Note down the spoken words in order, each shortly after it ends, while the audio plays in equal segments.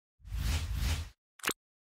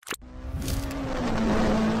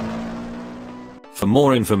For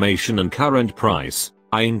more information and current price,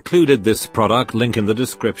 I included this product link in the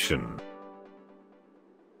description.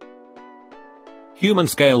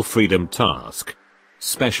 Humanscale Freedom Task.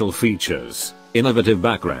 Special features, innovative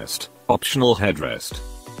backrest, optional headrest.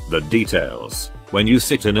 The details: when you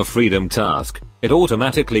sit in a Freedom Task, it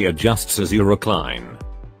automatically adjusts as you recline.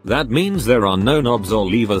 That means there are no knobs or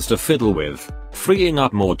levers to fiddle with, freeing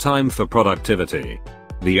up more time for productivity.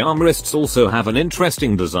 The armrests also have an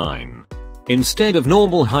interesting design. Instead of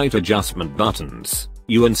normal height adjustment buttons,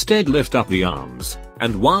 you instead lift up the arms,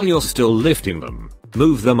 and while you're still lifting them,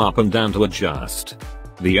 move them up and down to adjust.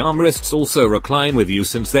 The armrests also recline with you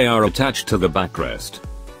since they are attached to the backrest.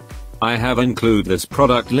 I have included this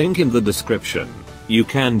product link in the description. You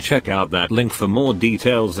can check out that link for more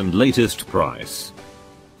details and latest price.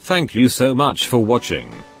 Thank you so much for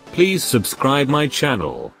watching. Please subscribe my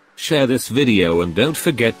channel, share this video and don't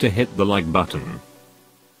forget to hit the like button.